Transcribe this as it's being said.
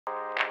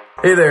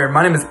Hey there,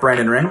 my name is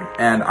Brandon Ring,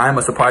 and I'm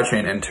a supply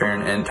chain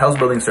intern in Tells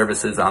Building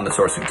Services on the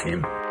sourcing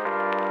team.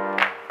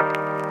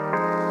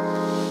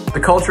 The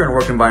culture and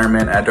work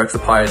environment at Direct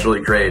Supply is really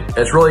great.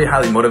 It's really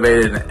highly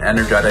motivated,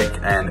 energetic,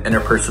 and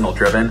interpersonal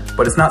driven,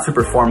 but it's not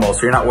super formal,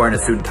 so you're not wearing a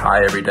suit and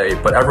tie every day,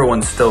 but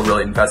everyone's still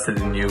really invested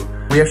in you.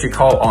 We actually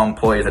call all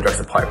employees at Direct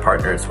Supply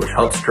partners, which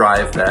helps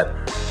drive that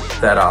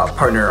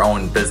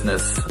partner-owned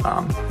business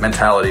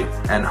mentality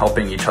and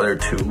helping each other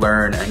to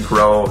learn and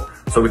grow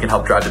so we can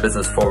help drive the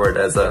business forward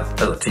as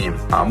a team.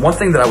 One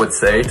thing that I would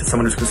say to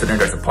someone who's considering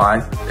direct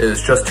supply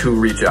is just to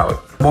reach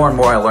out. The more and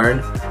more I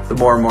learned, the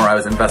more and more I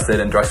was invested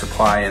in direct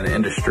supply and the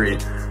industry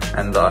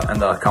and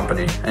the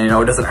company. And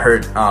it doesn't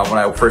hurt when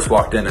I first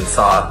walked in and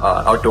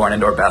saw outdoor and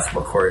indoor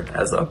basketball court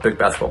as a big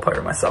basketball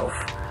player myself.